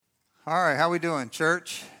All right, how we doing,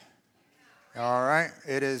 church? All right,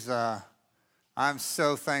 it is, I'm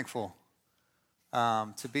so thankful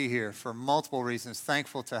to be here for multiple reasons.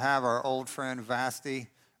 Thankful to have our old friend Vasti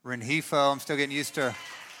Renhefo. I'm still getting used to,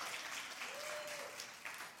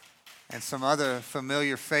 and some other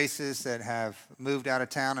familiar faces that have moved out of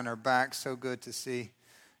town and are back. So good to see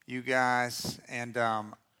you guys. And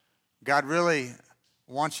God really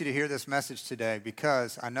wants you to hear this message today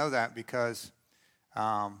because I know that because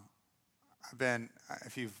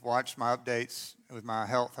if you've watched my updates with my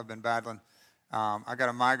health, I've been battling. I got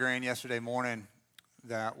a migraine yesterday morning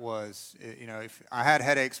that was, if I had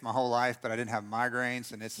headaches my whole life, but I didn't have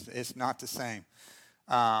migraines, and it's not the same.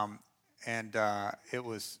 It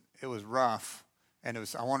was rough, and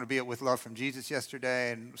I wanted to be with Love from Jesus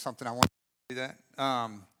yesterday, and something I wanted to do that.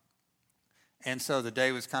 And so the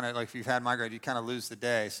day was kind of like, if you've had migraine, you kind of lose the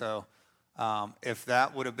day. So if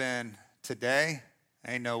that would have been today,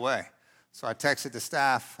 ain't no way. So I texted the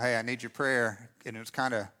staff, hey, I need your prayer. And it was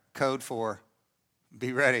kind of code for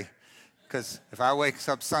be ready. Because if I wake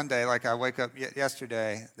up Sunday like I wake up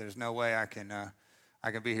yesterday, there's no way I can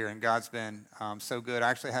be here. And God's been so good. I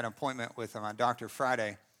actually had an appointment with my doctor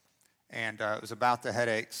Friday, and it was about the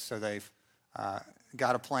headaches. So they've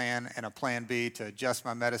got a plan and a plan B to adjust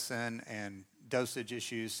my medicine and dosage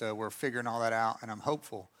issues. So we're figuring all that out, and I'm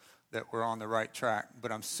hopeful that we're on the right track.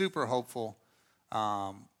 But I'm super hopeful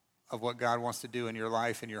of what God wants to do in your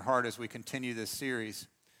life and your heart as we continue this series,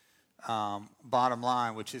 Bottom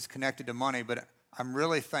Line, which is connected to money. But I'm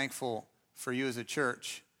really thankful for you as a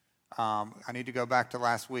church. I need to go back to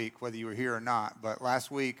last week, whether you were here or not. But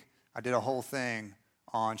last week, I did a whole thing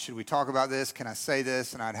on, should we talk about this? Can I say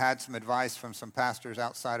this? And I'd had some advice from some pastors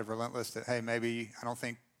outside of Relentless that, hey, maybe I don't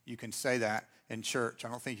think you can say that in church. I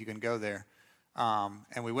don't think you can go there.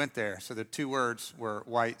 And we went there. So the two words were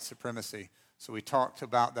white supremacy. So we talked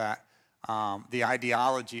about that, the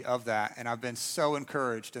ideology of that, and I've been so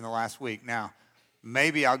encouraged in the last week. Now,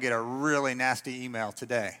 maybe I'll get a really nasty email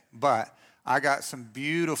today, but I got some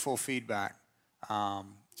beautiful feedback. There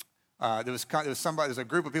was a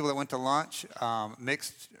group of people that went to lunch,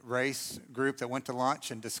 mixed race group that went to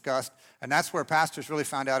lunch and discussed, and that's where pastors really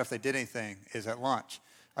found out if they did anything, is at lunch.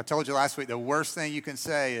 I told you last week, the worst thing you can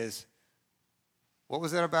say is, what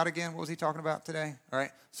was that about again? What was he talking about today? All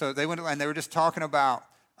right. So they went and they were just talking about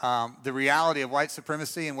the reality of white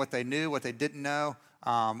supremacy and what they knew, what they didn't know,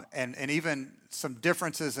 and even some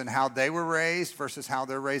differences in how they were raised versus how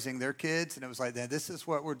they're raising their kids. And it was like, this is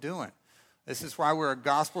what we're doing. This is why we're a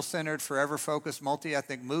gospel-centered, forever-focused,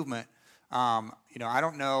 multi-ethnic movement. I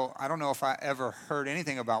don't know if I ever heard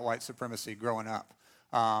anything about white supremacy growing up.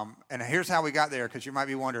 And here's how we got there, because you might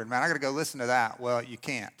be wondering, man, I got to go listen to that. Well, you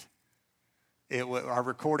can't. Our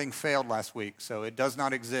recording failed last week, so it does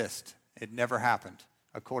not exist. It never happened,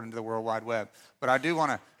 according to the World Wide Web. But I do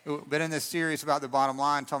want to, been in this series about the bottom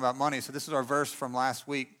line, talking about money. So this is our verse from last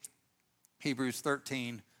week, Hebrews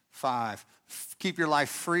 13:5. Keep your life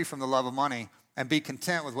free from the love of money and be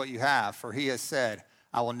content with what you have, for he has said,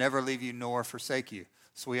 I will never leave you nor forsake you.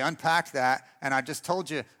 So we unpacked that, and I just told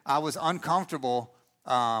you I was uncomfortable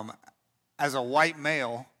as a white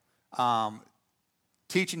male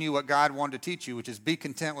teaching you what God wanted to teach you, which is be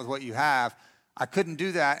content with what you have. I couldn't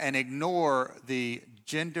do that and ignore the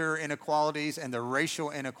gender inequalities and the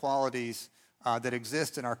racial inequalities that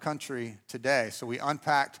exist in our country today. So we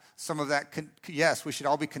unpacked some of that. Yes, we should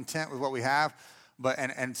all be content with what we have, but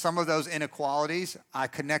and some of those inequalities I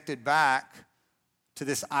connected back to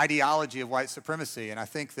this ideology of white supremacy. And I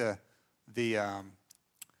think the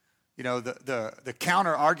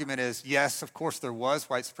counter argument is, yes, of course there was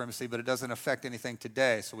white supremacy, but it doesn't affect anything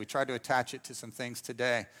today. So we tried to attach it to some things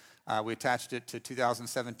today. We attached it to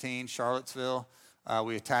 2017, Charlottesville.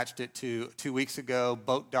 We attached it to 2 weeks ago,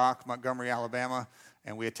 Boat Dock, Montgomery, Alabama.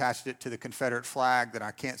 And we attached it to the Confederate flag that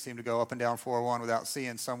I can't seem to go up and down 401 without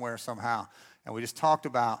seeing somewhere, somehow. And we just talked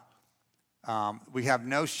about we have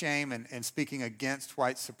no shame in speaking against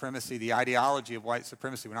white supremacy, the ideology of white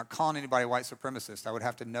supremacy. We're not calling anybody white supremacist. I would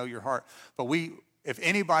have to know your heart. But if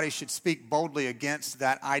anybody should speak boldly against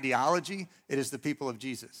that ideology, it is the people of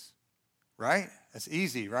Jesus, right? That's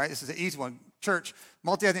easy, right? This is an easy one. Church,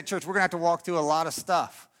 multi-ethnic church, we're going to have to walk through a lot of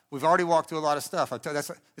stuff. We've already walked through a lot of stuff.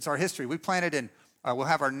 It's our history. We planted we'll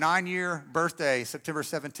have our 9-year birthday, September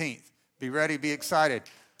 17th. Be ready, be excited,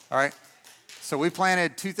 all right? So we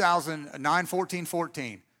planted 2009,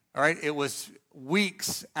 14. All right, it was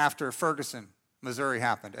weeks after Ferguson, Missouri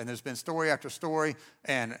happened, and there's been story after story,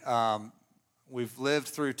 and we've lived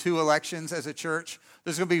through 2 elections as a church.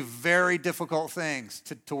 There's going to be very difficult things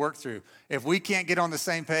to work through. If we can't get on the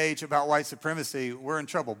same page about white supremacy, we're in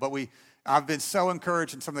trouble. But I've been so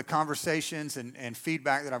encouraged in some of the conversations and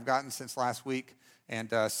feedback that I've gotten since last week.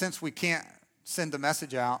 And since we can't send the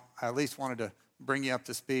message out, I at least wanted to bring you up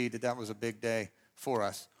to speed that was a big day for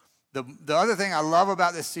us. The other thing I love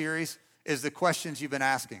about this series is the questions you've been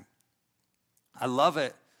asking. I love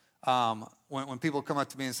it when people come up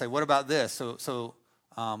to me and say, what about this? So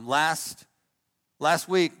last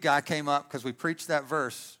week, a guy came up, because we preached that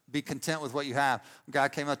verse, be content with what you have. A guy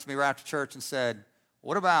came up to me right after church and said,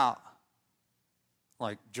 what about,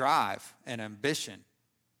 like, drive and ambition?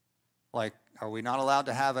 Like, are we not allowed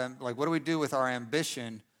to have, what do we do with our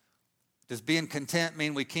ambition? Does being content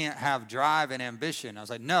mean we can't have drive and ambition? I was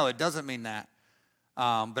like, no, it doesn't mean that.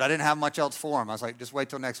 But I didn't have much else for him. I was like, just wait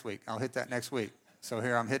till next week. I'll hit that next week. So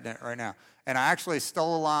here I'm hitting it right now. And I actually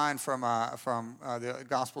stole a line from the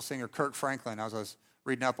gospel singer Kirk Franklin. I was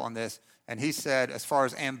reading up on this, and he said, as far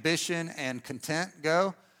as ambition and content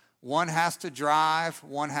go, one has to drive,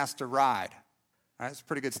 one has to ride. All right, that's a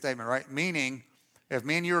pretty good statement, right? Meaning, if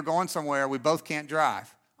me and you are going somewhere, we both can't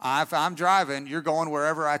drive. If I'm driving, you're going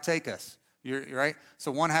wherever I take us. You're right?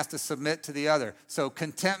 So one has to submit to the other. So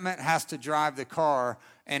contentment has to drive the car,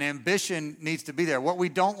 and ambition needs to be there. What we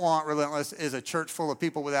don't want, Relentless, is a church full of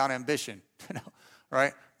people without ambition.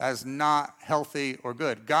 Right? That is not healthy or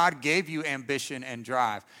good. God gave you ambition and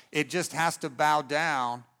drive. It just has to bow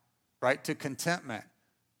down, right, to contentment.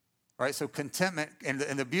 Right? So contentment, and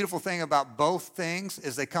the beautiful thing about both things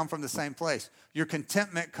is they come from the same place. Your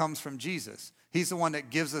contentment comes from Jesus. He's the one that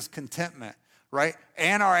gives us contentment. Right?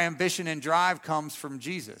 And our ambition and drive comes from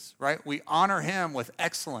Jesus, right? We honor him with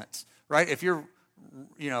excellence, right? If you're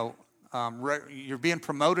being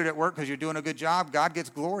promoted at work because you're doing a good job, God gets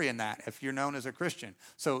glory in that if you're known as a Christian.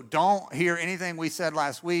 So don't hear anything we said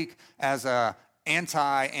last week as a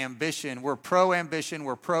anti-ambition. We're pro-ambition,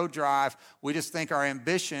 we're pro-drive. We just think our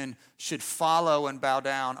ambition should follow and bow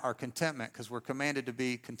down our contentment because we're commanded to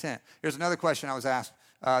be content. Here's another question I was asked.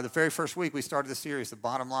 The very first week we started the series, the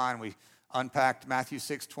bottom line, we unpacked Matthew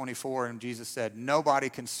 6:24, and Jesus said, nobody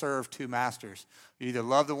can serve two masters. You either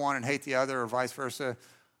love the one and hate the other, or vice versa.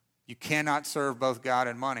 You cannot serve both God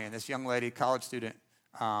and money. And this young lady, college student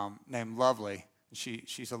named Lovely,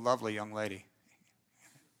 she's a lovely young lady.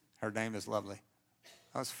 Her name is Lovely.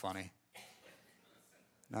 That was funny.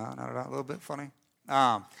 No, not at all. A little bit funny.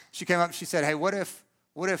 She came up, she said, hey, what if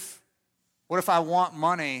I want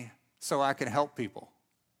money so I can help people?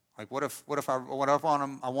 Like, what if I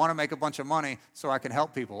want to make a bunch of money so I can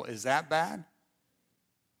help people? Is that bad?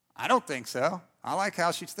 I don't think so. I like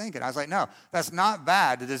how she's thinking. I was like, no, that's not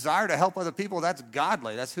bad. The desire to help other people, that's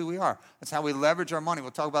godly. That's who we are. That's how we leverage our money.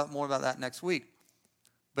 We'll talk more about that next week.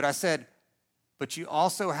 But I said, but you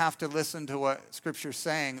also have to listen to what Scripture's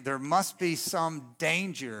saying. There must be some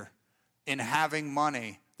danger in having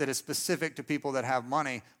money that is specific to people that have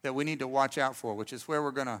money that we need to watch out for, which is where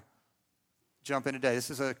we're going to jump in today.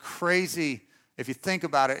 This is a crazy, if you think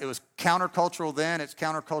about it, it was countercultural then, it's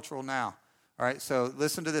countercultural now. All right, so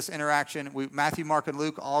listen to this interaction. Matthew, Mark, and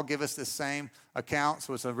Luke all give us this same account,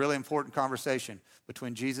 so it's a really important conversation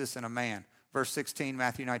between Jesus and a man. Verse 16,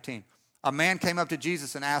 Matthew 19. A man came up to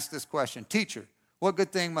Jesus and asked this question, Teacher, what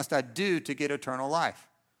good thing must I do to get eternal life?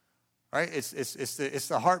 Right? It's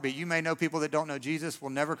the heartbeat. You may know people that don't know Jesus,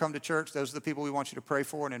 will never come to church. Those are the people we want you to pray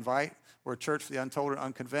for and invite. We're a church for the untold and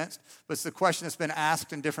unconvinced. But it's the question that's been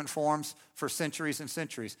asked in different forms for centuries and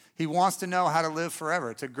centuries. He wants to know how to live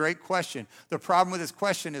forever. It's a great question. The problem with this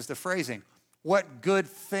question is the phrasing. What good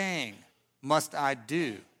thing must I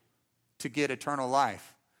do to get eternal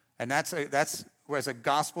life? And that's as a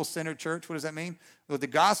gospel-centered church, what does that mean? Well, the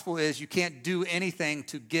gospel is you can't do anything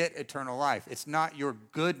to get eternal life. It's not your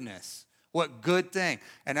goodness. What good thing?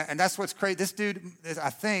 And that's what's crazy. This dude,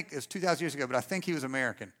 I think, is 2,000 years ago, but I think he was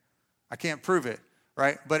American. I can't prove it,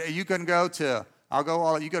 right? But you can go to,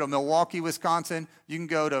 you go to Milwaukee, Wisconsin. You can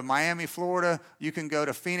go to Miami, Florida. You can go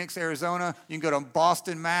to Phoenix, Arizona. You can go to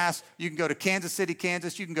Boston, Mass. You can go to Kansas City,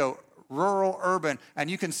 Kansas. You can go rural, urban,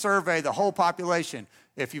 and you can survey the whole population.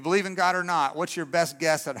 If you believe in God or not, what's your best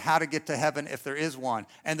guess at how to get to heaven if there is one?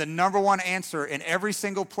 And the number one answer in every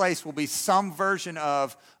single place will be some version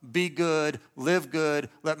of be good, live good,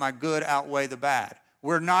 let my good outweigh the bad.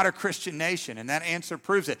 We're not a Christian nation, and that answer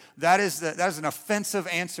proves it. That is an offensive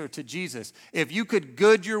answer to Jesus. If you could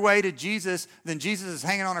good your way to Jesus, then Jesus is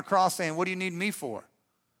hanging on a cross saying, what do you need me for?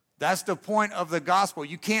 That's the point of the gospel.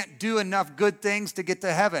 You can't do enough good things to get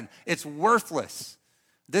to heaven. It's worthless.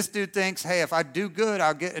 This dude thinks, hey, if I do good,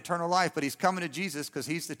 I'll get eternal life. But he's coming to Jesus because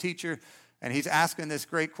he's the teacher And he's asking this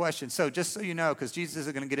great question. So just so you know, because Jesus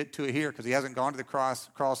isn't going to get to it here because he hasn't gone to the cross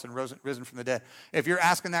and risen from the dead. If you're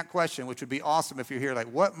asking that question, which would be awesome if you're here, like,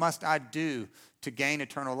 what must I do to gain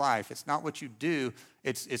eternal life? It's not what you do,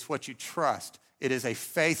 it's what you trust. It is a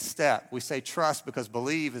faith step. We say trust because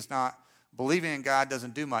believing in God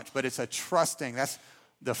doesn't do much, but it's a trusting. That's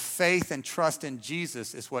the faith and trust in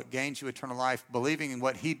Jesus is what gains you eternal life. Believing in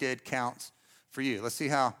what he did counts for you. Let's see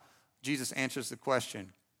how Jesus answers the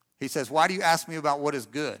question. He says, why do you ask me about what is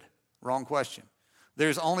good? Wrong question.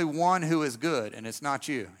 There's only one who is good, and it's not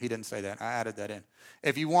you. He didn't say that. I added that in.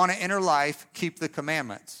 If you want to enter life, keep the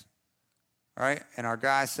commandments. All right? And our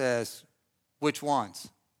guy says, which ones?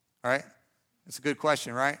 All right? It's a good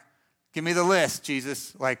question, right? Give me the list,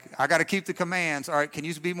 Jesus. Like, I got to keep the commands. All right, can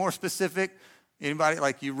you be more specific? Anybody,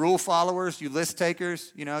 like you rule followers, you list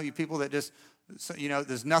takers, you people that just,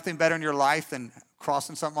 there's nothing better in your life than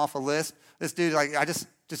crossing something off a list. This dude, like,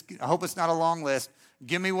 I hope it's not a long list.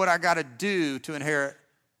 Give me what I got to do to inherit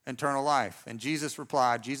eternal life. And Jesus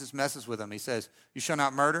replied, Jesus messes with him. He says, you shall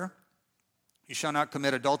not murder. You shall not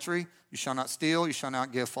commit adultery. You shall not steal. You shall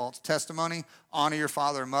not give false testimony. Honor your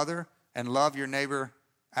father and mother, and love your neighbor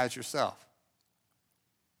as yourself.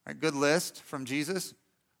 All right, good list from Jesus.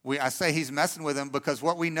 I say he's messing with him because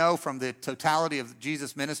what we know from the totality of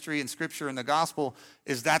Jesus' ministry and Scripture and the gospel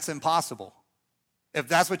is that's impossible. If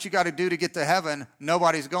that's what you got to do to get to heaven,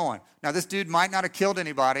 nobody's going. Now, this dude might not have killed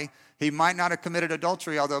anybody. He might not have committed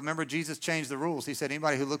adultery, although remember, Jesus changed the rules. He said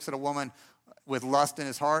anybody who looks at a woman with lust in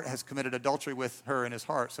his heart has committed adultery with her in his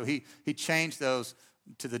heart. So he changed those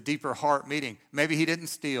to the deeper heart meaning. Maybe he didn't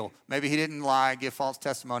steal. Maybe he didn't lie, give false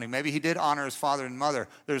testimony. Maybe he did honor his father and mother.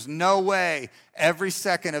 There's no way every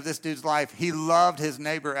second of this dude's life he loved his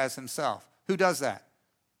neighbor as himself. Who does that?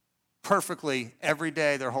 Perfectly every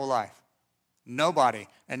day their whole life. Nobody.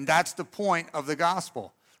 And that's the point of the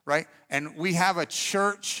gospel, right? And we have a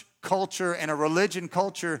church culture and a religion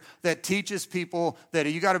culture that teaches people that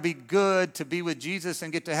you got to be good to be with Jesus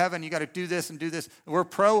and get to heaven. You got to do this and do this. We're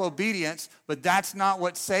pro-obedience, but that's not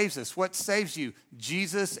what saves us. What saves you?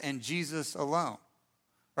 Jesus and Jesus alone,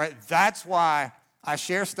 right? That's why I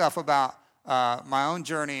share stuff about my own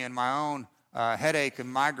journey and my own headache and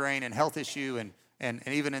migraine and health issue and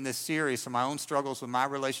even in this series, some of my own struggles with my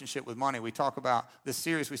relationship with money. We talk about this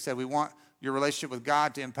series. We said we want your relationship with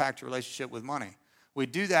God to impact your relationship with money. We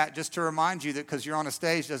do that just to remind you that because you're on a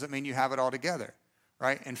stage doesn't mean you have it all together,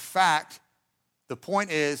 right? In fact, the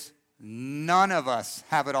point is none of us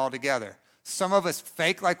have it all together. Some of us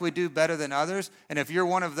fake like we do better than others, and if you're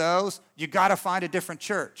one of those, you got to find a different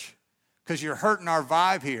church because you're hurting our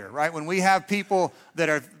vibe here, right? When we have people that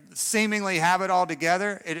are seemingly have it all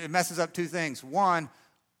together, it messes up two things. One,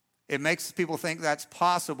 it makes people think that's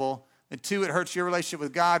possible. And two, it hurts your relationship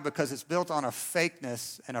with God because it's built on a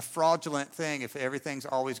fakeness and a fraudulent thing if everything's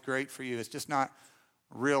always great for you. It's just not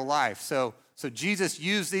real life. So Jesus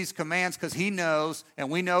used these commands because he knows,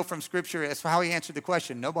 and we know from Scripture, that's how he answered the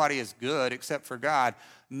question. Nobody is good except for God.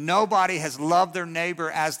 Nobody has loved their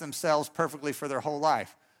neighbor as themselves perfectly for their whole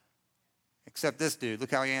life. Except this dude.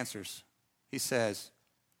 Look how he answers. He says,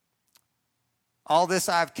 all this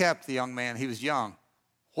I've kept, the young man. He was young.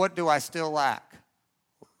 What do I still lack?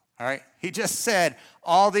 All right, he just said,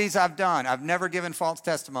 all these I've done. I've never given false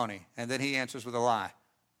testimony. And then he answers with a lie.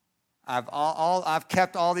 I've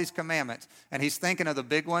kept all these commandments. And he's thinking of the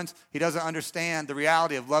big ones. He doesn't understand the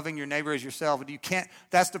reality of loving your neighbor as yourself. You can't,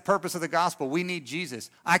 that's the purpose of the gospel. We need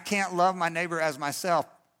Jesus. I can't love my neighbor as myself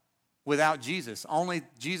without Jesus. Only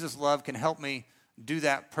Jesus' love can help me do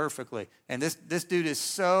that perfectly. And this dude is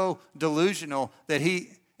so delusional that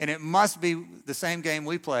and it must be the same game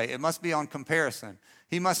we play. It must be on comparison.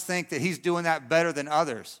 He must think that he's doing that better than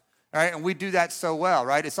others, right? And we do that so well,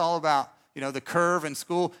 right? It's all about, the curve in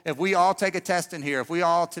school. If we all take a test in here, if we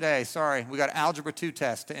all today, we got Algebra 2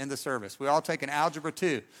 test to end the service. We all take an Algebra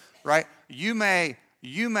 2, right? You may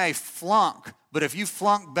flunk, but if you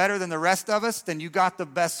flunk better than the rest of us, then you got the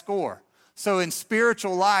best score. So in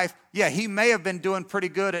spiritual life, yeah, he may have been doing pretty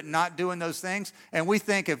good at not doing those things. And we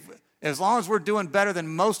think as long as we're doing better than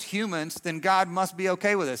most humans, then God must be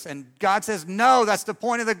okay with us. And God says, no, that's the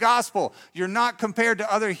point of the gospel. You're not compared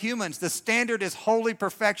to other humans. The standard is holy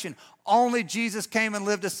perfection. Only Jesus came and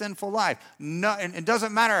lived a sinful life. No, and it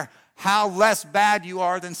doesn't matter how less bad you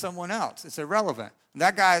are than someone else. It's irrelevant.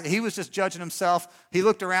 That guy, he was just judging himself. He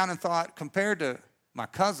looked around and thought, compared to my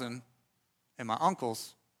cousin and my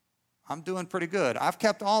uncles, I'm doing pretty good. I've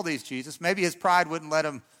kept all these, Jesus. Maybe his pride wouldn't let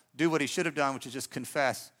him do what he should have done, which is just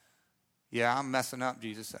confess. Yeah, I'm messing up,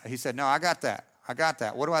 Jesus. He said, no, I got that.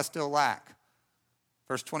 What do I still lack?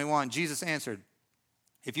 Verse 21, Jesus answered,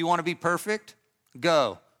 if you want to be perfect,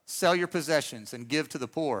 go, sell your possessions and give to the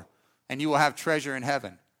poor, and you will have treasure in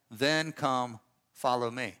heaven. Then come,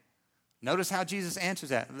 follow me. Notice how Jesus answers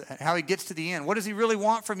that, how he gets to the end. What does he really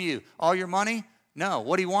want from you? All your money? No.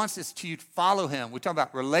 What he wants is to follow him. We talk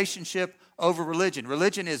about relationship over religion.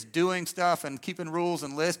 Religion is doing stuff and keeping rules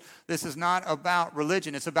and lists. This is not about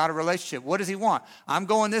religion. It's about a relationship. What does he want? I'm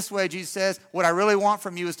going this way, Jesus says. What I really want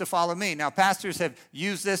from you is to follow me. Now, pastors have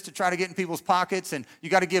used this to try to get in people's pockets, and you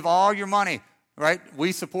got to give all your money. Right?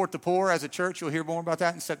 We support the poor as a church. You'll hear more about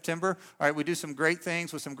that in September. All right, we do some great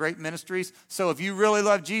things with some great ministries. So if you really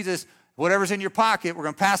love Jesus, whatever's in your pocket, we're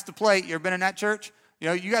going to pass the plate. You ever been in that church? You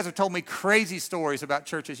know, you guys have told me crazy stories about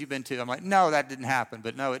churches you've been to. I'm like, no, that didn't happen.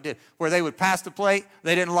 But no, it did. Where they would pass the plate,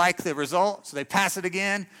 they didn't like the result, so they pass it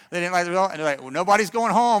again. They didn't like the result, and they're like, well, nobody's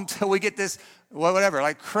going home till we get this, whatever,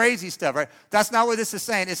 like crazy stuff, right? That's not what this is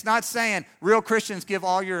saying. It's not saying real Christians give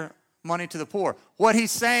all your money to the poor. What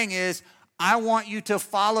he's saying is, I want you to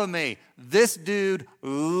follow me. This dude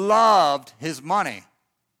loved his money.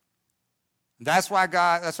 That's why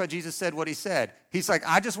Jesus said what he said. He's like,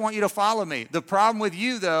 I just want you to follow me. The problem with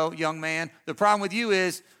you, though, young man, the problem with you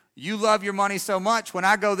is you love your money so much. When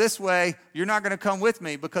I go this way, you're not going to come with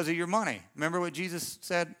me because of your money. Remember what Jesus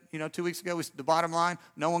said, 2 weeks ago? The bottom line,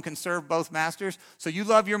 no one can serve both masters. So you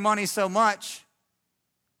love your money so much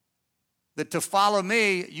that to follow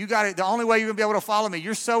me, the only way you're going to be able to follow me,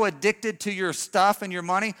 you're so addicted to your stuff and your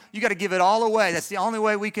money, you got to give it all away. That's the only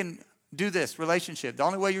way we can do this relationship. The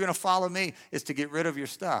only way you're going to follow me is to get rid of your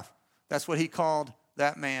stuff. That's what he called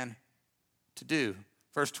that man to do.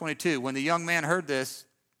 Verse 22, when the young man heard this,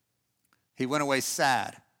 he went away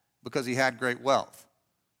sad because he had great wealth.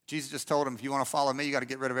 Jesus just told him, if you want to follow me, you got to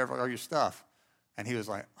get rid of all your stuff. And he was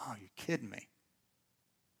like, oh, you're kidding me.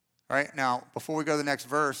 All right, now, before we go to the next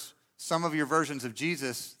verse, some of your versions of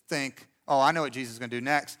Jesus think, oh, I know what Jesus is going to do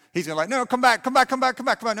next. He's going to no, come back.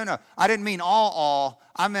 No. I didn't mean all.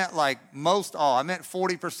 I meant like most all. I meant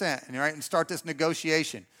 40%, and start this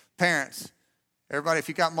negotiation. Parents, everybody, if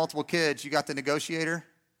you got multiple kids, you got the negotiator,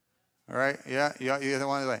 all right? Yeah, you're the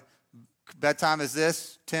one like, bedtime is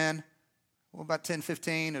this, 10? What about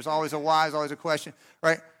 10:15? There's always a why, there's always a question,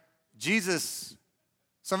 right? Jesus,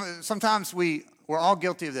 sometimes we're all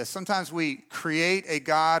guilty of this. Sometimes we create a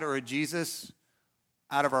God or a Jesus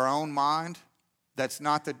out of our own mind. That's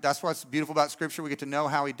what's beautiful about Scripture. We get to know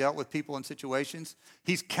how he dealt with people in situations.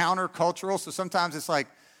 He's countercultural, so sometimes it's like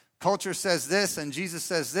culture says this and Jesus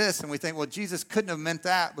says this, and we think, well, Jesus couldn't have meant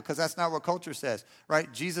that because that's not what culture says,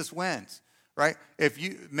 right? Jesus wins, right?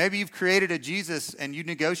 Maybe you've created a Jesus and you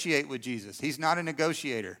negotiate with Jesus. He's not a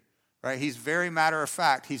negotiator, right? He's very matter of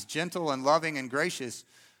fact. He's gentle and loving and gracious,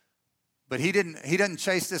 but he doesn't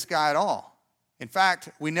chase this guy at all. In fact,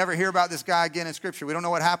 we never hear about this guy again in Scripture. We don't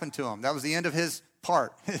know what happened to him. That was the end of his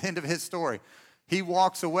part, the end of his story. He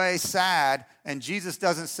walks away sad, and Jesus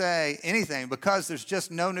doesn't say anything because there's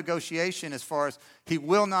just no negotiation as far as he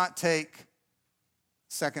will not take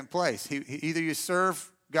second place. Either you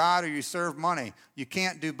serve God or you serve money. You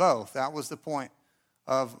can't do both. That was the point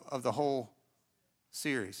of the whole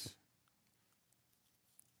series.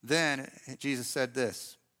 Then Jesus said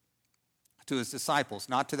this to his disciples,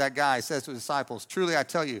 not to that guy. He says to his disciples, truly I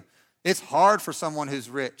tell you, it's hard for someone who's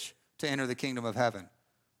rich to enter the kingdom of heaven.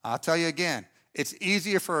 I'll tell you again, it's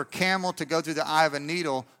easier for a camel to go through the eye of a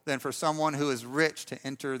needle than for someone who is rich to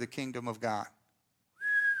enter the kingdom of God.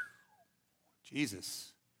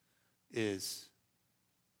 Jesus is,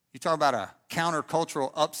 you talk about a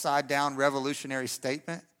countercultural, upside-down, revolutionary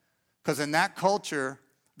statement? Because in that culture,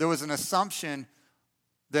 there was an assumption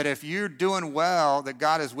that if you're doing well, that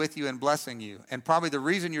God is with you and blessing you. And probably the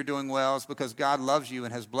reason you're doing well is because God loves you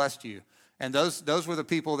and has blessed you. And those were the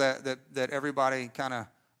people that everybody kind of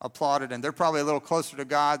applauded. And they're probably a little closer to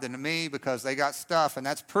God than to me because they got stuff, and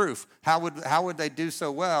that's proof. How would they do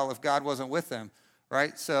so well if God wasn't with them,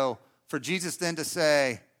 right? So for Jesus then to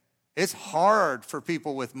say, it's hard for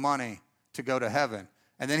people with money to go to heaven.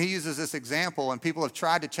 And then he uses this example, and people have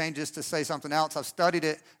tried to change this to say something else. I've studied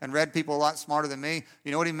it and read people a lot smarter than me.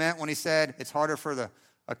 You know what he meant when he said it's harder for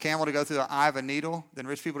a camel to go through the eye of a needle than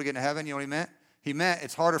rich people to get into heaven? You know what he meant? He meant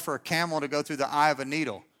it's harder for a camel to go through the eye of a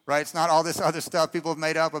needle, right? It's not all this other stuff people have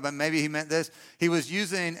made up, but maybe he meant this. He was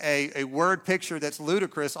using a word picture that's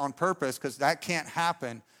ludicrous on purpose because that can't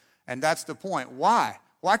happen, and that's the point. Why?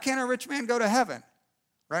 Why can't a rich man go to heaven,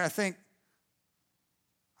 right? I think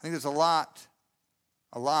there's a lot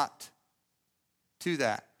to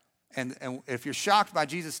that. And if you're shocked by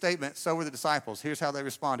Jesus' statement, so were the disciples. Here's how they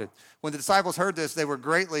responded. When the disciples heard this, they were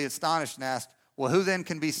greatly astonished and asked, well, who then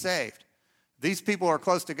can be saved? These people are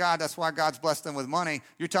close to God. That's why God's blessed them with money.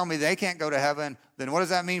 You're telling me they can't go to heaven. Then what does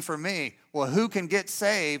that mean for me? Well, who can get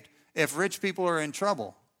saved if rich people are in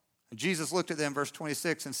trouble? And Jesus looked at them, verse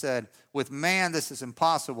 26, and said, with man this is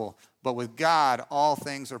impossible, but with God all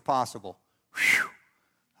things are possible. Whew.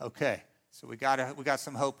 Okay, so we got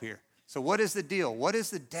some hope here. So what is the deal? What is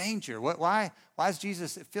the danger? Why is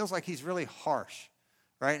Jesus, it feels like he's really harsh,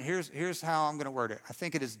 right? Here's how I'm going to word it. I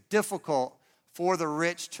think it is difficult for the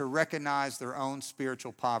rich to recognize their own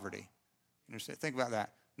spiritual poverty. Think about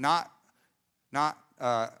that. Not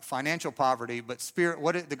financial poverty, but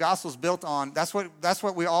spirit. The gospel's built on. That's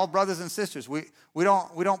what we all, brothers and sisters. We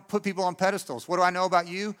don't put people on pedestals. What do I know about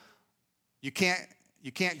you? You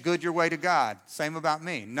can't good your way to God. Same about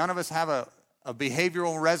me. None of us have a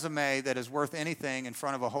behavioral resume that is worth anything in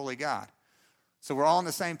front of a holy God. So we're all on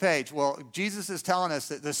the same page. Well, Jesus is telling us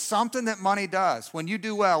that there's something that money does. When you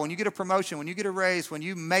do well, when you get a promotion, when you get a raise, when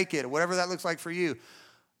you make it, whatever that looks like for you,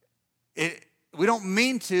 we don't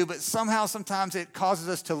mean to, but somehow, sometimes it causes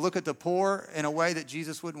us to look at the poor in a way that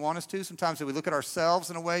Jesus wouldn't want us to. Sometimes we look at ourselves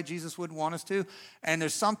in a way Jesus wouldn't want us to. And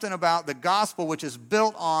there's something about the gospel which is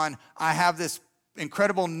built on, I have this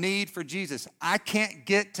incredible need for Jesus. I can't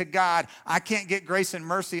get to God. I can't get grace and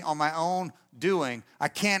mercy on my own doing. I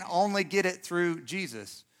can only get it through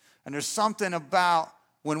Jesus. And there's something about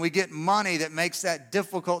when we get money that makes that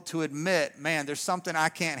difficult to admit, man, there's something I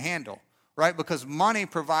can't handle, right? Because money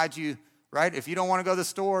provides you, right? If you don't want to go to the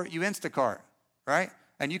store, you Instacart, right?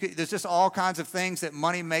 And there's just all kinds of things that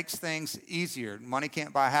money makes things easier. Money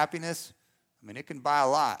can't buy happiness. I mean, it can buy a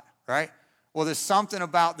lot, right? Well, there's something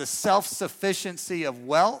about the self-sufficiency of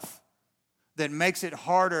wealth that makes it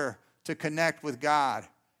harder to connect with God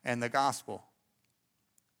and the gospel.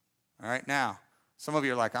 All right, now, some of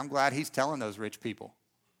you are like, I'm glad he's telling those rich people.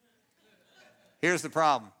 Here's the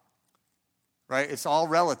problem, right? It's all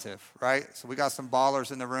relative, right? So we got some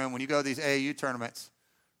ballers in the room. When you go to these AAU tournaments,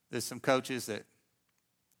 there's some coaches that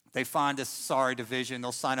they find this sorry division.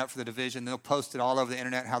 They'll sign up for the division. They'll post it all over the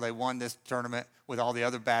internet how they won this tournament with all the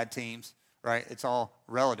other bad teams. Right? It's all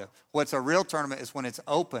relative. What's a real tournament is when it's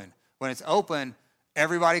open. When it's open,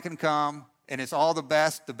 everybody can come, and it's all the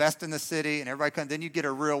best in the city, and everybody comes. Then you get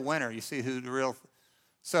a real winner. You see who the real.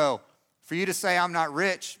 So for you to say I'm not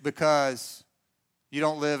rich because you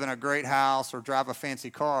don't live in a great house or drive a fancy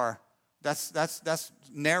car, that's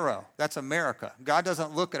narrow. That's America. God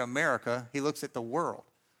doesn't look at America. He looks at the world.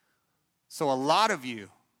 So a lot of you,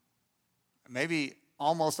 maybe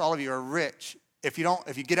almost all of you, are rich. If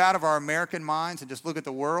you get out of our American minds and just look at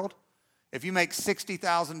the world, if you make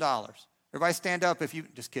 $60,000, everybody stand up.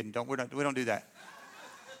 Just kidding, we don't do that.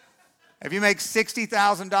 If you make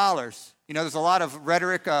 $60,000, there's a lot of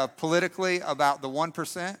rhetoric politically about the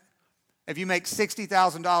 1%. If you make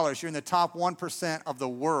 $60,000, you're in the top 1% of the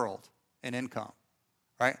world in income,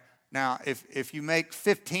 right? Now, if you make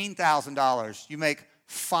 $15,000, you make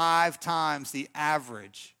 5 times the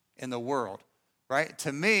average in the world, right?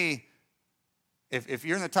 To me, If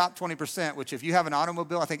you're in the top 20%, which if you have an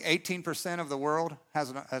automobile, I think 18% of the world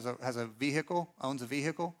has a vehicle, owns a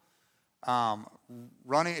vehicle.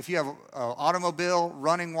 If you have an automobile,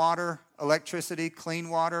 running water, electricity, clean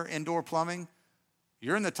water, indoor plumbing,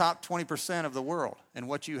 you're in the top 20% of the world in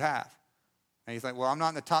what you have. And you think, well, I'm not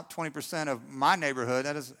in the top 20% of my neighborhood.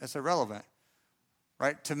 That's irrelevant,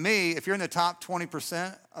 right? To me, if you're in the top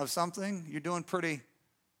 20% of something, you're doing pretty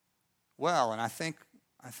well. And I think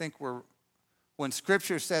when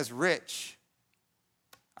Scripture says rich,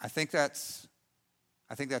 I think that's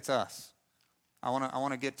us. I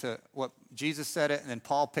want to get to what Jesus said it, and then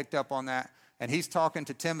Paul picked up on that, and he's talking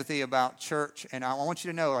to Timothy about church. And I want you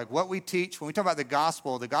to know, like, what we teach when we talk about the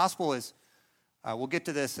gospel is, we'll get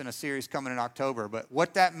to this in a series coming in October, but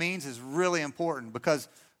what that means is really important because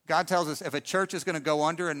God tells us if a church is going to go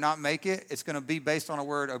under and not make it, it's going to be based on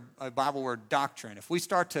a Bible word, doctrine. If we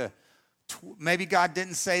start to maybe God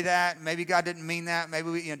didn't say that. Maybe God didn't mean that.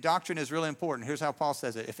 Maybe doctrine is really important. Here's how Paul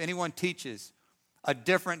says it. If anyone teaches a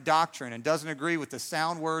different doctrine and doesn't agree with the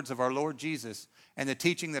sound words of our Lord Jesus and the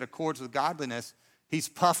teaching that accords with godliness, he's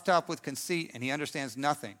puffed up with conceit and he understands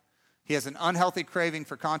nothing. He has an unhealthy craving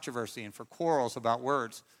for controversy and for quarrels about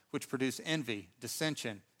words, which produce envy,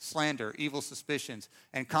 dissension, slander, evil suspicions,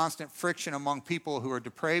 and constant friction among people who are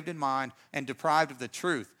depraved in mind and deprived of the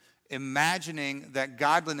truth, imagining that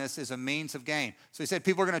godliness is a means of gain. So he said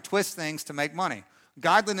people are going to twist things to make money.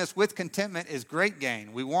 Godliness with contentment is great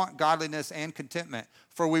gain. We want godliness and contentment,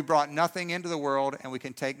 for we brought nothing into the world and we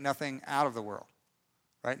can take nothing out of the world.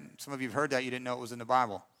 Right? Some of you have heard that. You didn't know it was in the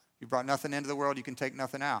Bible. You brought nothing into the world, you can take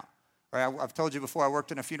nothing out. Right? I've told you before, I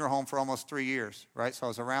worked in a funeral home for almost 3 years. Right? So I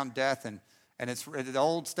was around death, and And the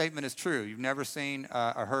old statement is true. You've never seen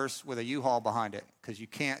a hearse with a U-Haul behind it because you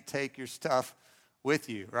can't take your stuff with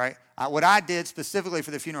you, right? What I did specifically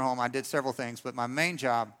for the funeral home, I did several things, but my main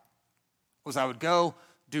job was I would go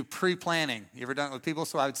do pre-planning. You ever done it with people?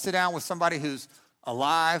 So I would sit down with somebody who's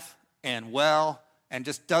alive and well and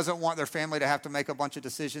just doesn't want their family to have to make a bunch of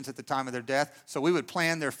decisions at the time of their death. So we would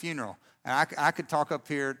plan their funeral. And I could talk up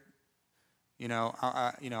here,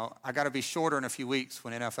 I got to be shorter in a few weeks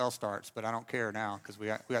when NFL starts, but I don't care now because we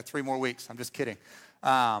got 3 more weeks. I'm just kidding.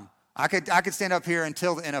 I could stand up here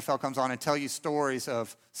until the NFL comes on and tell you stories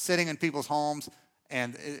of sitting in people's homes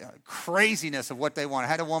and craziness of what they want. I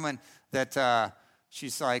had a woman that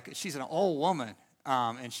she's an old woman,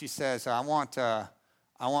 and she says, I want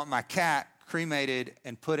my cat cremated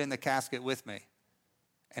and put in the casket with me.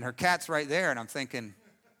 And her cat's right there, and I'm thinking,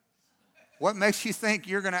 what makes you think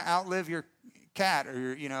you're going to outlive your cat?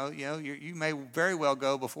 Or you may very well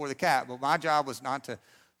go before the cat. But my job was not to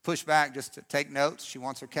push back, just to take notes. She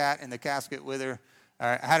wants her cat in the casket with her.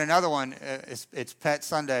 I had another one. It's Pet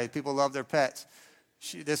Sunday. People love their pets.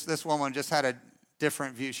 This woman just had a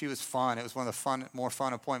different view. She was fun. It was one of the more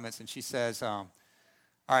fun appointments. And she says, all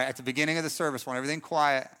right, at the beginning of the service, when everything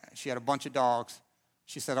quiet, she had a bunch of dogs.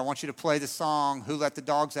 She said, I want you to play the song, Who Let the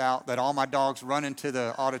Dogs Out? Let all my dogs run into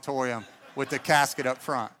the auditorium with the casket up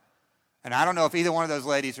front. And I don't know if either one of those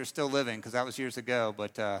ladies are still living because that was years ago,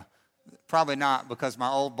 but probably not, because my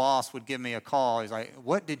old boss would give me a call. He's like,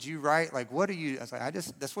 what did you write? Like, what are you? I was like,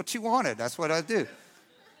 that's what you wanted. That's what I do.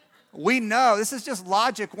 We know, this is just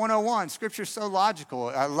logic 101. Scripture's so logical.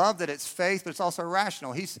 I love that it's faith, but it's also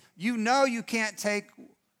rational. You can't take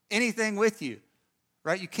anything with you,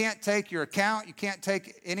 right? You can't take your account. You can't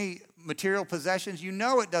take any material possessions. You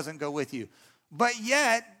know it doesn't go with you. But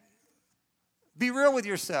yet, be real with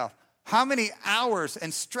yourself. How many hours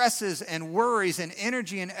and stresses and worries and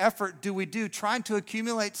energy and effort do we do trying to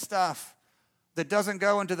accumulate stuff that doesn't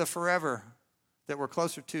go into the forever that we're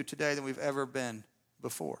closer to today than we've ever been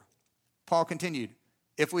before? Paul continued,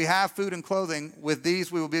 if we have food and clothing, with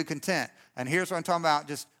these we will be content. And here's what I'm talking about.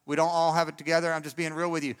 Just, we don't all have it together. I'm just being real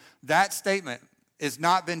with you. That statement has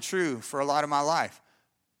not been true for a lot of my life.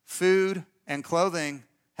 Food and clothing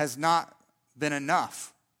has not been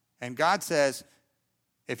enough. And God says,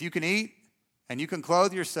 if you can eat and you can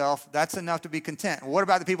clothe yourself, that's enough to be content. What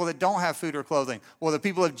about the people that don't have food or clothing? Well, the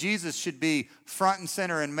people of Jesus should be front and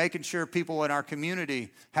center in making sure people in our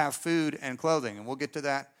community have food and clothing. And we'll get to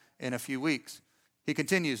that in a few weeks. He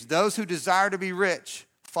continues, those who desire to be rich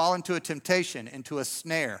fall into a temptation, into a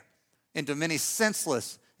snare, into many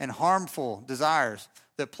senseless and harmful desires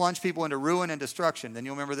that plunge people into ruin and destruction. Then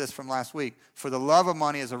you'll remember this from last week. For the love of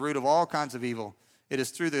money is a root of all kinds of evil. It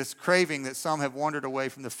is through this craving that some have wandered away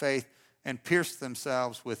from the faith and pierced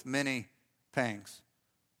themselves with many pangs.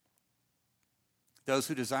 Those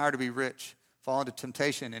who desire to be rich fall into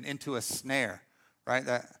temptation and into a snare, right?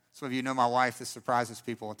 Some of you know my wife. This surprises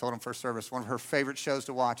people. I told them first service, one of her favorite shows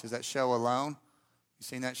to watch is that show Alone. You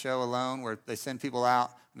seen that show Alone, where they send people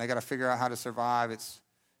out and they got to figure out how to survive? It's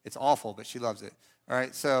awful, but she loves it. All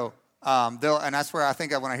right, so and that's where I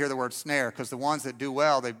think when I hear the word snare, because the ones that do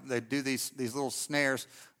well, they do these little snares.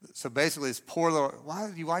 So basically, this poor little, why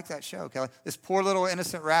do you like that show, Kelly? This poor little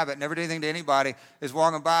innocent rabbit, never did anything to anybody, is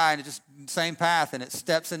walking by and it's just same path, and it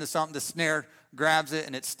steps into something, the snare grabs it,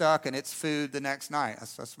 and it's stuck, and it's food the next night.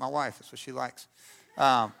 That's my wife. That's what she likes.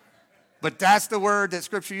 But that's the word that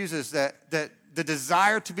Scripture uses, that the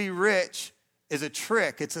desire to be rich is a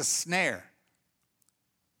trick. It's a snare.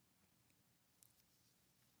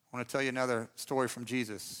 I want to tell you another story from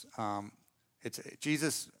Jesus.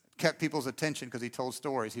 Jesus kept people's attention because he told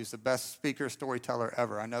stories. He's the best speaker, storyteller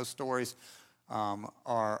ever. I know stories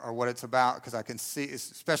are what it's about because I can see,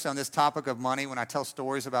 especially on this topic of money, when I tell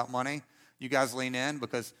stories about money, you guys lean in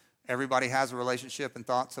because everybody has a relationship and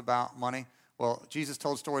thoughts about money. Well, Jesus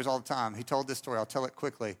told stories all the time. He told this story. I'll tell it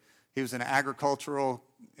quickly. He was in an agricultural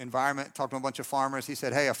environment, talking to a bunch of farmers. He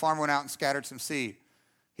said, hey, a farmer went out and scattered some seed.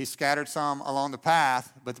 He scattered some along the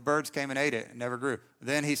path, but the birds came and ate it. It never grew.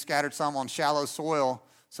 Then he scattered some on shallow soil,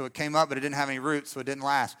 so it came up, but it didn't have any roots, so it didn't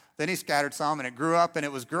last. Then he scattered some, and it grew up, and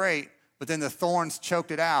it was great, but then the thorns choked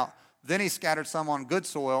it out. Then he scattered some on good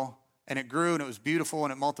soil, and it grew, and it was beautiful,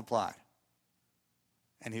 and it multiplied.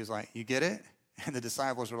 And he was like, you get it? And the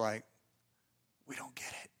disciples were like, we don't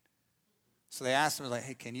get it. So they asked him, like,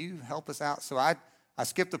 hey, can you help us out? So I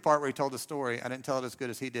skipped the part where he told the story. I didn't tell it as good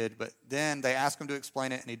as he did, but then they asked him to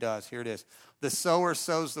explain it, and he does. Here it is. The sower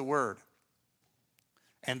sows the word.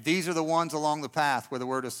 And these are the ones along the path where the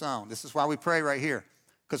word is sown. This is why we pray right here,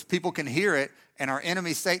 because people can hear it, and our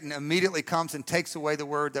enemy, Satan, immediately comes and takes away the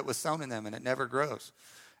word that was sown in them, and it never grows.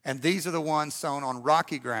 And these are the ones sown on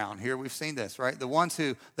rocky ground. Here we've seen this, right? The ones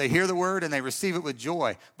who, they hear the word and they receive it with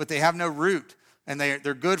joy, but they have no root. And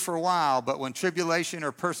they're good for a while, but when tribulation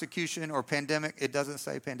or persecution or pandemic, it doesn't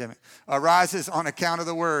say pandemic, arises on account of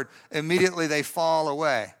the word, immediately they fall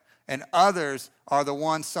away. And others are the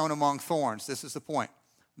ones sown among thorns. This is the point.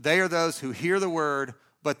 They are those who hear the word,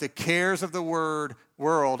 but the cares of the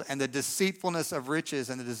world and the deceitfulness of riches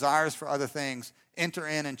and the desires for other things enter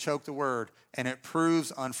in and choke the word, and it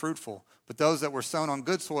proves unfruitful. But those that were sown on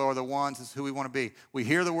good soil are the ones is who we want to be. We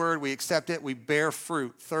hear the word, we accept it, we bear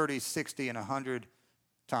fruit 30, 60, and 100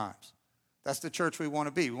 times. That's the church we want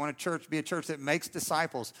to be. We want to be a church that makes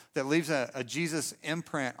disciples, that leaves a Jesus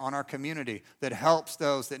imprint on our community, that helps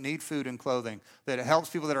those that need food and clothing, that helps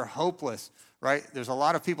people that are hopeless, right? There's a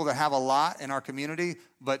lot of people that have a lot in our community,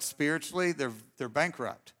 but spiritually they're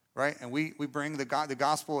bankrupt, right? And we bring the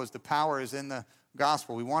gospel as the power is in the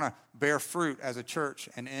gospel. We want to bear fruit as a church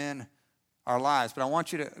and in our lives. But I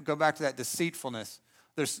want you to go back to that deceitfulness.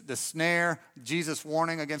 There's the snare, Jesus'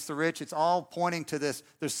 warning against the rich. It's all pointing to this.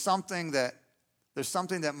 There's something that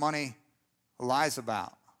money lies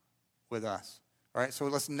about with us. All right, so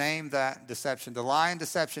let's name that deception. The lie and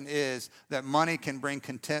deception is that money can bring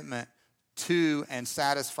contentment to and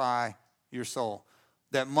satisfy your soul.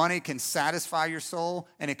 That money can satisfy your soul,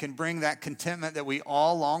 and it can bring that contentment that we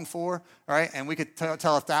all long for, right? And we could tell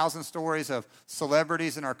 1,000 stories of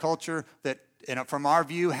celebrities in our culture that, from our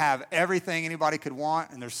view, have everything anybody could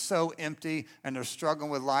want, and they're so empty, and they're struggling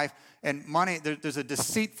with life. And money, there's a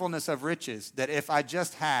deceitfulness of riches that if I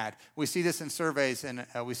just had, we see this in surveys, and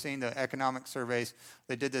we've seen the economic surveys.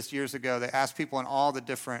 They did this years ago. They asked people in all the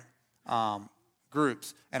different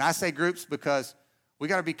groups. And I say groups because we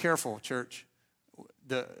got to be careful, church.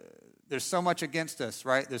 There's so much against us,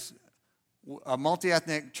 right? There's a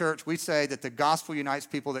multi-ethnic church. We say that the gospel unites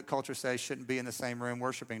people that culture says shouldn't be in the same room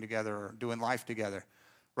worshiping together or doing life together,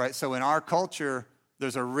 right? So in our culture,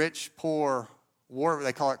 there's a rich-poor war.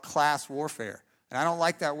 They call it class warfare. And I don't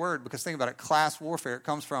like that word because think about it, class warfare. It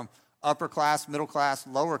comes from upper class, middle class,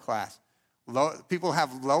 lower class. People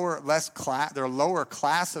have less class. They're a lower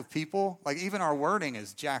class of people. Like even our wording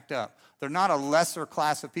is jacked up. They're not a lesser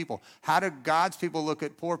class of people. How do God's people look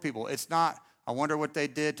at poor people? It's not, I wonder what they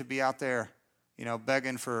did to be out there,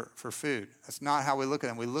 begging for food. That's not how we look at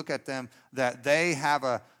them. We look at them that they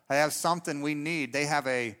have something we need. They have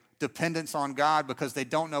a dependence on God because they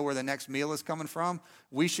don't know where the next meal is coming from.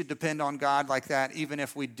 We should depend on God like that even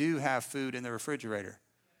if we do have food in the refrigerator,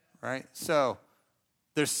 right? So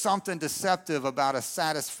there's something deceptive about a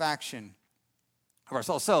satisfaction of our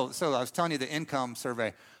soul. So I was telling you the income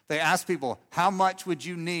survey. They asked people, how much would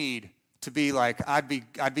you need to be like, I'd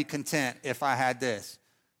be content if I had this?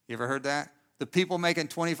 You ever heard that? The people making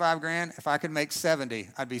 25 grand, if I could make 70,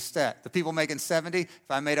 I'd be set. The people making 70, if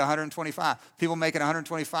I made 125. People making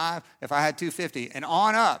 125, if I had 250. And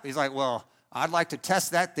on up. He's like, well, I'd like to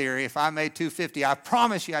test that theory. If I made 250, I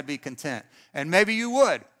promise you I'd be content. And maybe you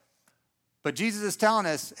would. But Jesus is telling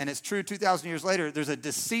us, and it's true 2,000 years later, there's a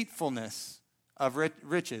deceitfulness of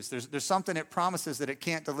riches. There's something it promises that it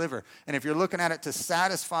can't deliver. And if you're looking at it to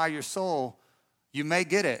satisfy your soul, you may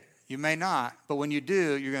get it. You may not. But when you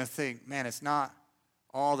do, you're going to think, man, it's not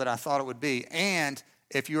all that I thought it would be. And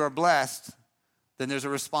if you are blessed, then there's a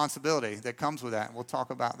responsibility that comes with that. And we'll talk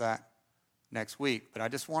about that next week. But I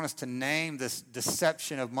just want us to name this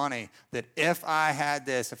deception of money, that if I had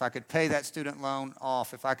this, if I could pay that student loan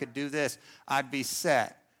off, if I could do this, I'd be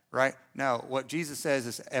set. Right? No, what Jesus says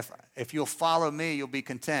is if you'll follow me, you'll be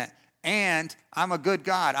content. And I'm a good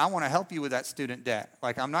God. I want to help you with that student debt.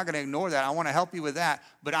 Like, I'm not going to ignore that. I want to help you with that.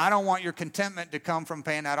 But I don't want your contentment to come from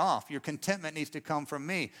paying that off. Your contentment needs to come from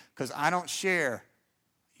me because I don't share.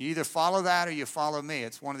 You either follow that or you follow me.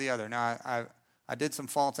 It's one or the other. Now, I did some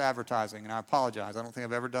false advertising, and I apologize. I don't think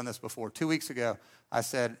I've ever done this before. 2 weeks ago, I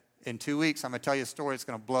said, in 2 weeks, I'm going to tell you a story that's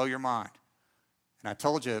going to blow your mind. And I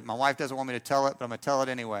told you, my wife doesn't want me to tell it, but I'm going to tell it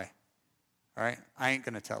anyway. All right? I ain't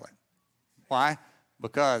going to tell it. Why?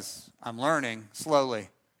 Because I'm learning slowly.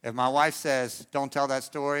 If my wife says, don't tell that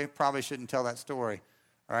story, probably shouldn't tell that story.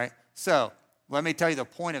 All right? So let me tell you the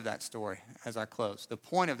point of that story as I close. The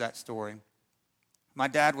point of that story, my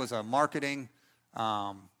dad was a marketing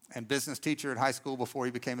and business teacher at high school before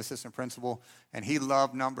he became assistant principal, and he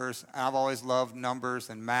loved numbers. I've always loved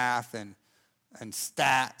numbers and math and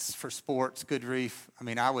stats for sports, good grief. I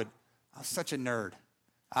mean, I was such a nerd.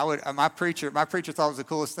 My preacher thought it was the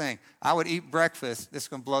coolest thing. I would eat breakfast. This is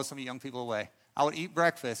going to blow some of you young people away. I would eat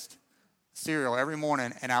breakfast, cereal every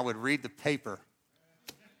morning, and I would read the paper.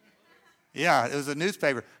 Yeah, it was a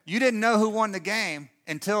newspaper. You didn't know who won the game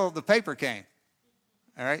until the paper came.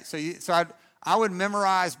 All right, so I would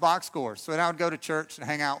memorize box scores. So then I would go to church and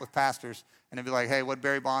hang out with pastors, and they'd be like, hey, what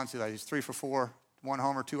Barry Bonds do? Like, he's 3 for 4, 1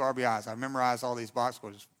 homer, 2 RBIs. I memorized all these box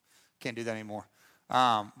scores. Can't do that anymore.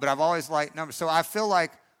 But I've always liked numbers. So I feel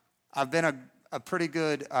like I've been a pretty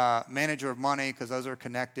good manager of money because those are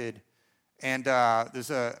connected. And this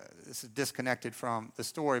is disconnected from the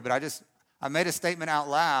story, but I made a statement out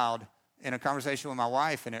loud in a conversation with my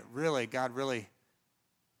wife, and God really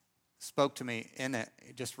spoke to me in it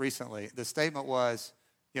just recently. The statement was,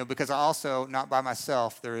 because I also, not by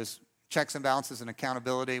myself, there is checks and balances and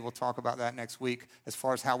accountability. We'll talk about that next week as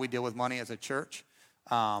far as how we deal with money as a church.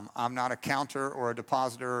 I'm not a counter or a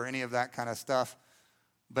depositor or any of that kind of stuff,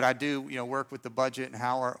 but I do, work with the budget and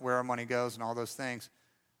where our money goes and all those things.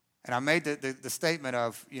 And I made the statement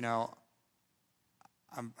of,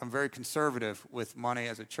 I'm very conservative with money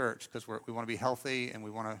as a church because we want to be healthy and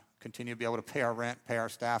we want to continue to be able to pay our rent, pay our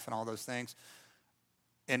staff, and all those things.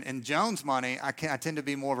 And in Jones' money, I tend to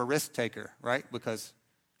be more of a risk taker, right? Because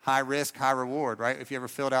high risk, high reward, right? If you ever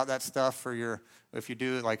filled out that stuff if you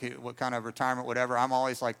do like what kind of retirement, whatever, I'm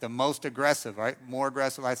always like the most aggressive, right? More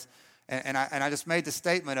aggressive. And I just made the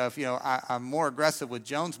statement of, I'm more aggressive with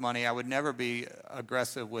Jones' money. I would never be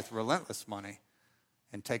aggressive with relentless money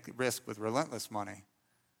and take risk with relentless money.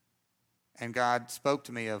 And God spoke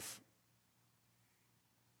to me of,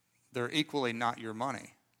 they're equally not your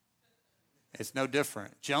money. It's no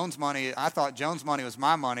different. Jones' money, I thought Jones' money was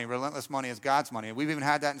my money. Relentless money is God's money. And we've even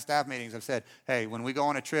had that in staff meetings. I've said, hey, when we go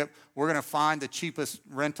on a trip, we're going to find the cheapest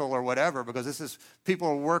rental or whatever because people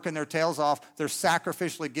are working their tails off. They're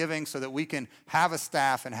sacrificially giving so that we can have a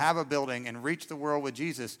staff and have a building and reach the world with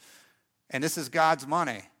Jesus. And this is God's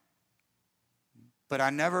money. But I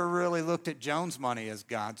never really looked at Jones' money as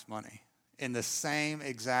God's money in the same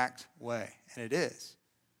exact way. And it is.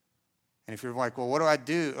 And if you're like, well, what do I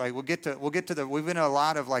do? Like, we've been in a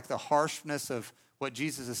lot of like the harshness of what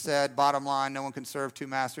Jesus has said. Bottom line, no one can serve two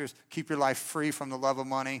masters. Keep your life free from the love of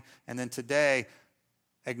money. And then today,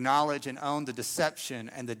 acknowledge and own the deception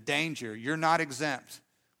and the danger. You're not exempt.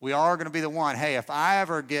 We all are going to be the one. Hey, if I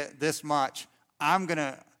ever get this much,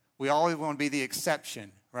 we always want to be the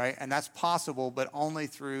exception, right? And that's possible, but only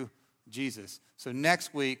through Jesus. So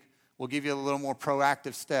next week, we'll give you a little more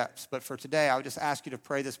proactive steps. But for today, I would just ask you to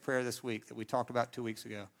pray this prayer this week that we talked about 2 weeks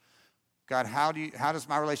ago. God, how does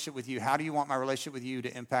my relationship with you, how do you want my relationship with you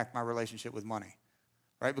to impact my relationship with money?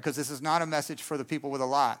 Right? Because this is not a message for the people with a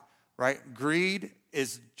lot, right? Greed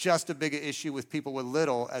is just a bigger issue with people with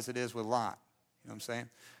little as it is with a lot. You know what I'm saying?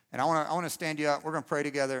 And I want to stand you up. We're going to pray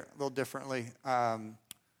together a little differently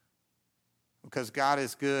because God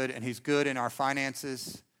is good, and he's good in our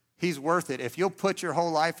finances. He's worth it. If you'll put your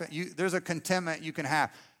whole life, there's a contentment you can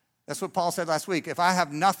have. That's what Paul said last week. If I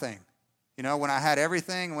have nothing, when I had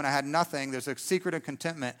everything, when I had nothing, there's a secret of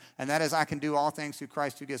contentment, and that is I can do all things through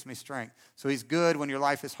Christ who gives me strength. So he's good when your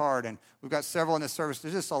life is hard, and we've got several in this service.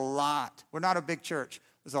 There's just a lot. We're not a big church.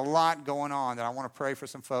 There's a lot going on that I want to pray for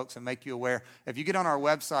some folks and make you aware. If you get on our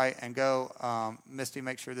website and go, Misty,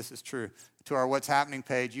 make sure this is true, to our What's Happening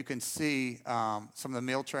page, you can see some of the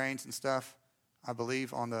meal trains and stuff. I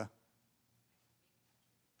believe on the,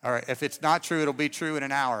 all right, if it's not true, it'll be true in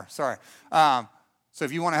an hour. Sorry. So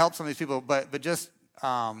if you want to help some of these people, but just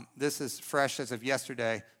this is fresh as of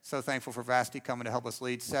yesterday. So thankful for Vasti coming to help us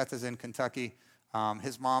lead. Seth is in Kentucky.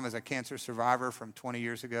 His mom is a cancer survivor from 20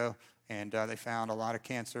 years ago, and they found a lot of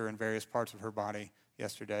cancer in various parts of her body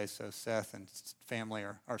yesterday. So Seth and family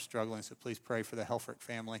are struggling, so please pray for the Helfrich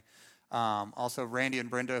family. Also, Randy and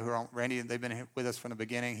Brenda, they've been with us from the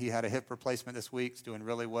beginning. He had a hip replacement this week. He's doing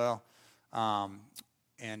really well.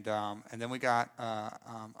 And then we got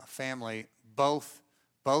a family, both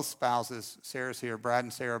spouses, Sarah's here, Brad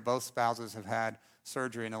and Sarah, both spouses have had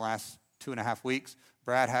surgery in the last 2.5 weeks.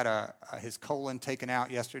 Brad had his colon taken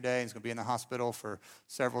out yesterday. He's going to be in the hospital for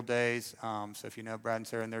several days. So if you know Brad and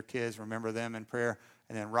Sarah and their kids, remember them in prayer.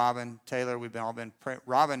 And then Robin Taylor, we've all been praying.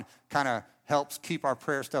 Robin kind of helps keep our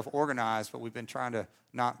prayer stuff organized, but we've been trying to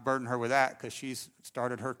not burden her with that because she's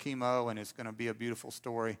started her chemo, and it's going to be a beautiful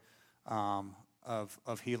story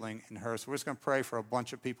of healing in her. So we're just going to pray for a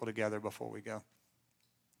bunch of people together before we go.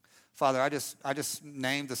 Father, I just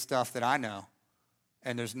named the stuff that I know,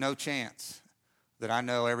 and there's no chance that I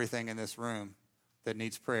know everything in this room that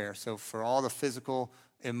needs prayer. So for all the physical,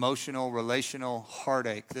 emotional, relational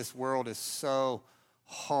heartache, this world is so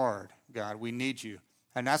hard, God. We need you.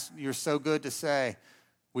 And you're so good to say,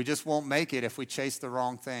 we just won't make it if we chase the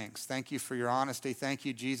wrong things. Thank you for your honesty. Thank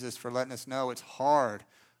you, Jesus, for letting us know it's hard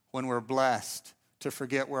when we're blessed to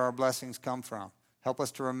forget where our blessings come from. Help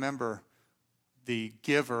us to remember the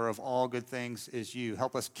giver of all good things is you.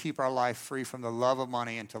 Help us keep our life free from the love of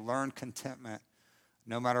money and to learn contentment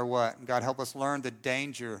no matter what. And God, help us learn the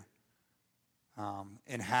danger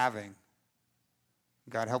in having.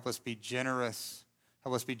 God, help us be generous.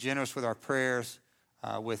 Help us be generous with our prayers,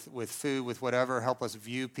 with food, with whatever. Help us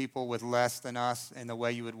view people with less than us in the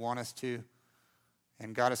way you would want us to.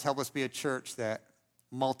 And God, help us be a church that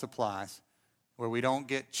multiplies, where we don't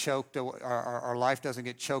get choked, our life doesn't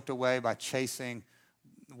get choked away by chasing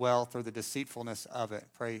wealth or the deceitfulness of it.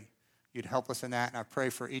 Pray you'd help us in that. And I pray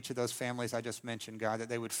for each of those families I just mentioned, God, that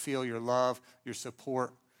they would feel your love, your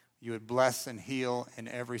support. You would bless and heal in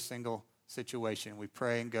every single situation. We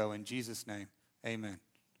pray and go in Jesus' name. Amen.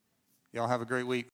 Y'all have a great week.